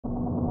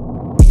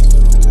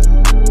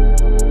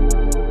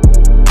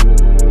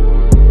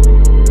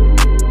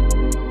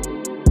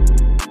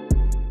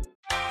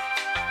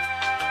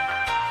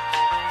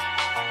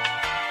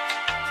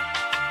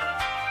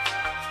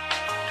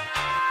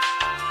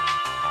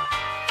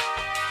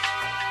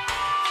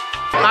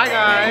Hi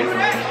guys,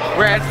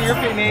 we're at Senior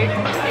Picnic.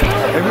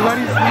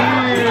 Everybody's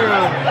here.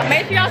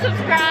 Make sure y'all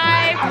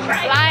subscribe,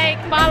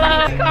 like,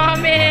 follow,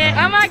 comment.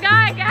 Oh my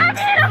God, Gavin,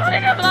 I'm on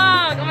the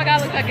vlog. Oh my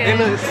God, look like it. It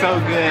looks so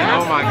good.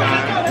 Oh my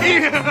God.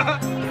 Yeah.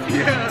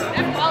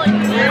 That's quality.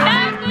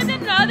 That was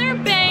another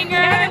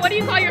banger. Gavin, what do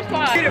you call your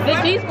squad?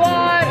 The G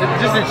squad.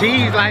 It's just the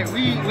G's. Like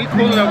we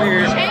coolin' over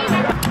here.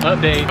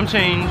 Update. I'm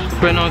changed.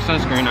 Putting on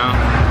sunscreen now.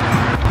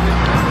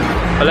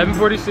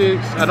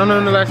 11:46. I don't know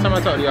when the last time I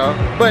talked to y'all,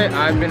 but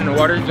I've been in the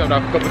water, jumped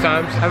off a couple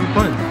times, having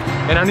fun.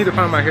 And I need to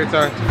find my hair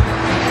tie.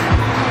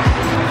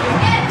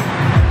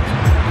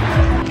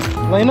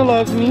 Lena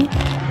loves me.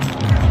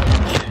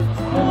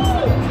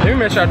 Let me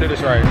make sure I do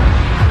this right.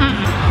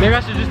 Maybe I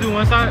should just do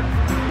one side.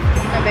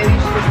 No, baby, you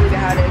should just leave it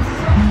how it is.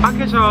 I'll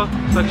catch y'all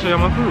so I can show y'all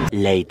my food.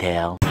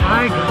 Later.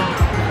 Hi guys.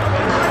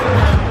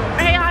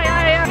 Hey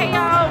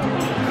y'all.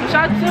 What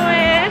y'all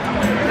doing?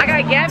 I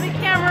got Gavin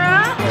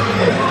camera.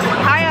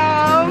 Hi y'all.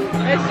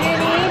 It's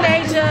Jenny,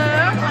 Nasia.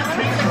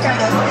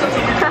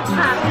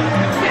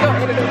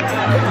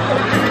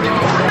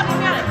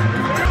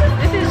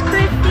 This is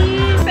Christy.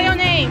 Say your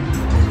name.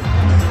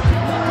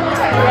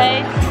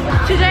 Right.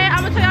 Today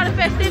I'm gonna tell y'all the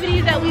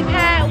festivities that we've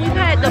had. We've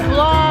had the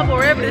blob or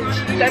whatever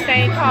that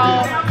thing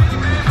called.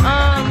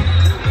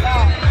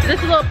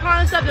 This little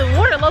pond stuff. The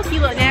water low-key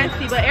look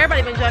nasty, but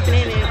everybody been jumping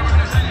in it.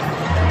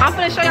 I'm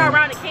gonna show y'all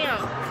around the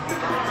camp.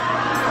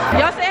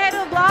 Y'all say hey to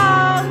the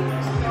vlog.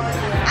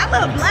 I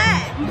look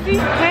black. You see?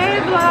 Hey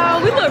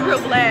vlog. We look real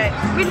black.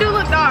 We do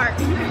look dark.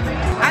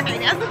 I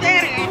think that's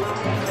better.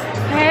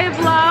 Hey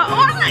vlog.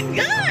 Oh, I look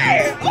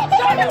good.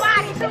 Show the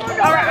body.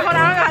 Alright, hold on.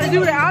 I don't know how to do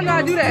that. I don't know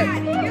how to do that.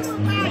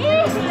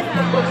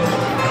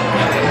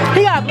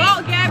 He got a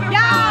vlog, Gavin.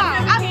 Y'all,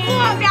 I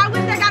love me. I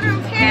wish I got it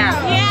on camera.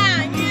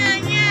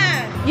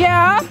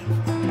 Yeah.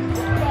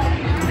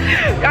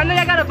 Y'all know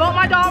y'all gotta vote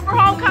my dog for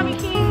homecoming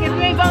king. If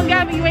you ain't voting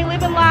Gavin, you ain't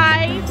living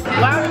life.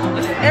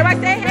 Everybody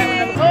say hey.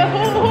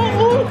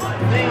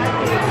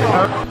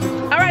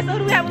 Alright, so who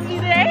do we have with me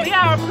today? We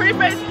got our pretty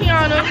face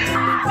Kiana.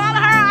 Follow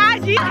her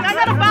on IG. I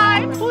gotta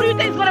find who do you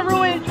think is gonna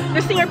ruin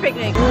the senior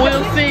picnic?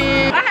 We'll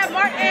see. I have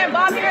Mark and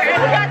Bob here, and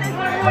who y'all think is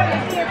gonna ruin the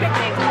senior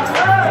picnic?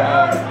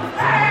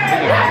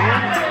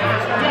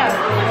 Yeah,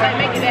 like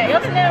make it that.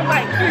 Y'all think there's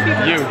like 3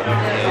 people. You.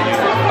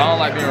 I don't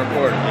like being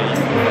recorded.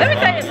 Let me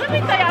tell y'all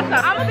something.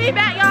 I'm gonna be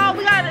back, y'all.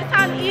 We got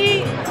time to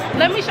eat.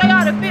 Let me show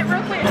y'all the fit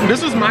real quick.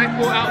 This was my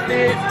full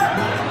outfit.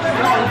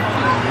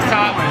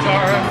 Top,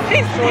 Zara.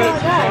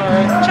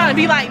 I'm trying to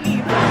be like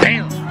me.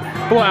 Damn.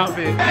 Full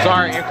outfit.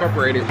 Zara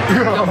Incorporated.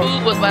 The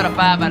food was about a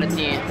 5 out of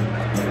 10.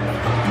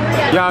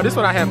 Y'all, this is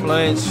what I had for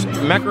lunch.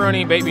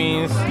 Macaroni, baked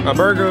beans, a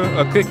burger,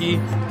 a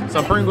cookie,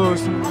 some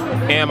Pringles,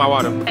 and my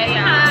water. Hey,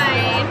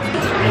 hi.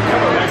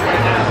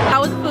 How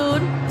was the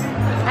food?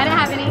 I didn't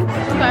have any.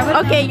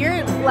 Okay,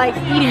 you're like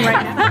eating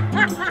right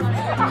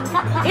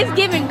now. It's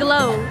giving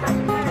glow.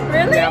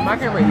 Really? Yeah, my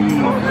camera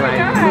eating. Like,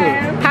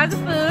 how's the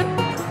food?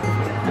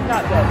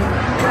 Not bad.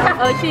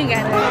 Oh, she ain't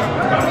got it.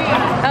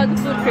 How's the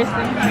food,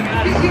 Kristen?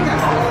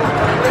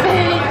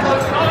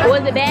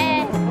 Was it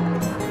bad?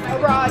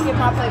 Overall, I give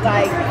my plate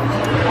like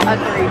a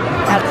 3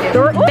 out of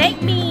 10.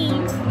 Baked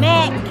beans,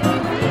 mac,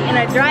 and a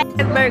dry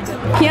ass burger.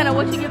 Kiana,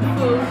 what you give the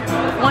food?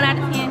 1 out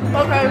of 10?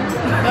 Okay,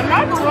 the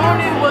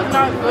macaroni was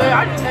not good.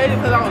 I just ate it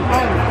because I was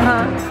hungry.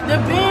 The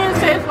beans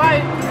taste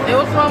like it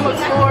was from a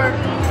store.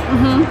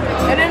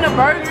 And then the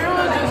burger, it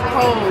was just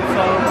cold,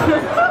 so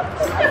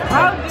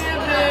I'll give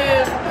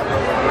it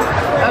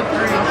a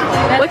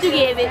 3. What you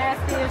give it?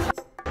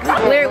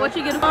 Larry, what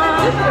you get? So I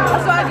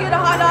get a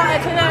hot dog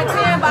at 10 out of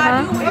 10, but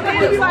I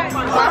do it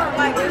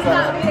like it's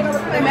not big.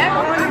 The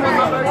macaroni was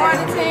 4 out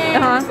of 10.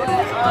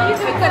 You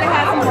could have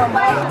had some more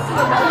mice.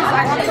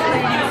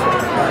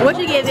 What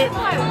you give it?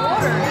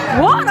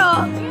 Water.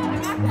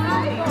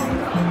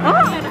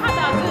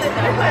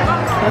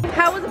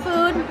 How was the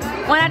food?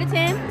 1 out of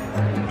 10?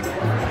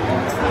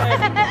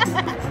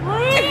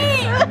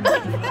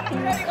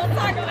 Don't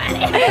talk about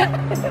it.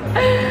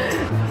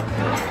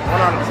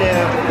 1 out of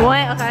 10.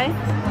 What? Okay.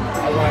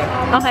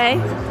 Okay.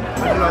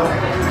 You know,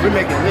 we're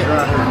making lit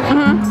right here.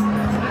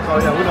 So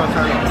yeah, we're gonna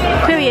turn it.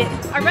 Period.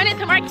 I'm running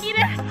to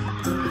Marquita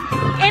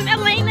and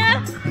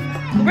Elena.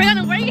 We're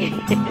gonna wait.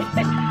 Let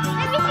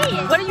me see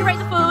it. What do you rate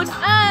the food? I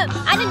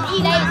didn't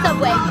eat. I ate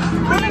Subway.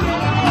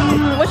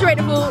 What's your rate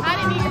the food? I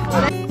didn't eat the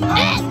food.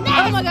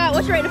 Oh my God,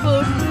 what's your rate the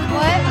food?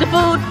 What? The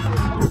food?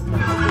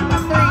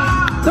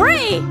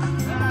 3.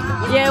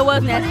 Yeah, it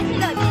was nasty.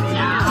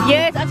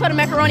 Yes, I tore the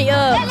macaroni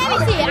up. Let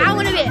me see it. I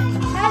want a bit.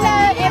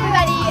 Hello,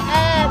 everybody.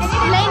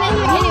 Elena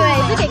here.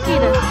 Anyways, look at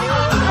Kita.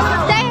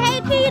 Say hey,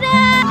 Kita.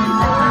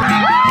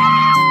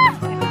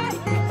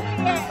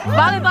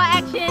 Volleyball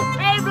action.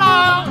 Hey,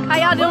 vlog. How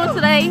y'all doing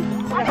today?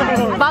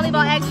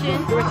 Volleyball action.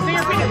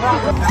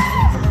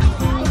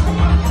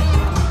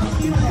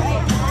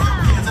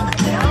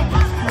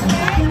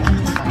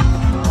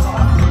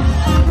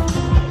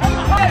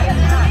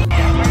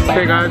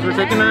 Okay guys, we're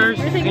taking our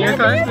senior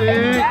class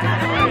pic.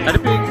 At the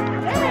peak.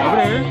 Over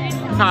there.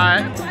 It's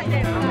hot.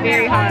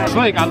 very hot.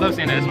 Slick, I love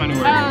saying that. That's my new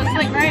word.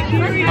 Slick, right?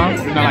 Huh?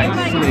 No, like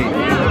slick.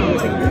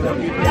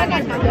 I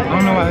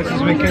don't know why this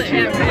has been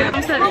catchy.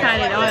 I'm so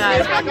excited. Oh my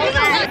god.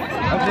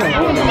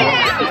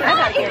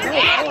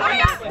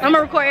 I'm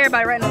gonna record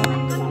everybody right now.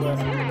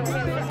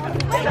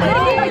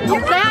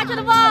 Say hi to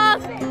the vlog.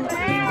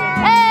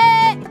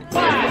 Hey!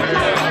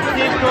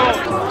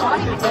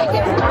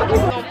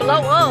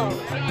 Blow up.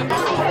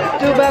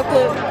 Do a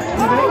backflip.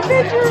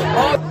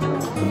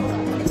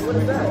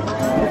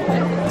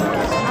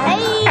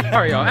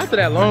 Alright y'all, after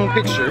that long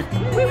picture,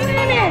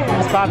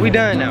 we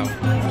done now.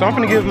 So I'm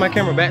gonna give my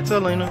camera back to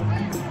Elena.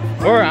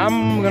 Or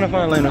I'm gonna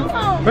find Elena.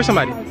 Or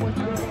somebody.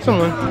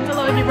 Someone.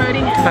 Hello everybody.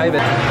 Hi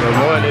there. Good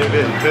morning,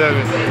 bitch. Feel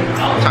me?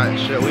 Tight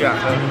shit, we out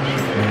here.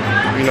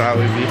 You know how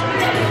we be.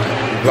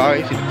 Vlog,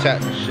 you see the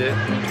tats and shit. You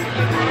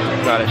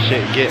know how that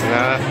shit get,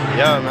 man.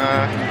 Yeah,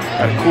 man.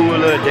 Had a cool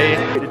little day.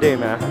 Today,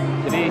 man.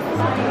 Today,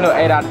 no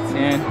 8 out of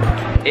 10.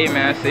 Hey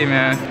man, say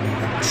man,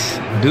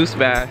 deuce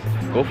bass.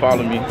 Go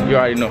follow me. You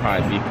already know how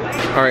it be.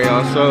 Alright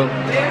y'all, so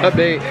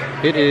update.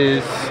 It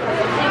is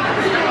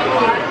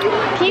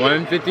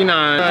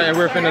 1:59 and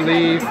we're finna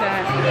leave.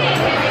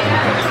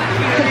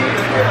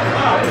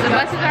 The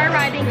buses are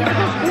arriving.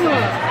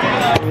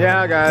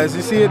 Yeah guys,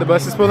 you see it, the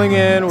bus is pulling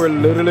in. We're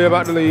literally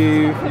about to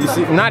leave. You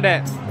see, not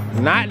that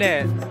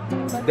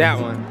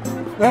one.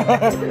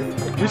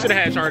 We should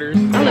have had charters. I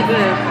look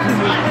good.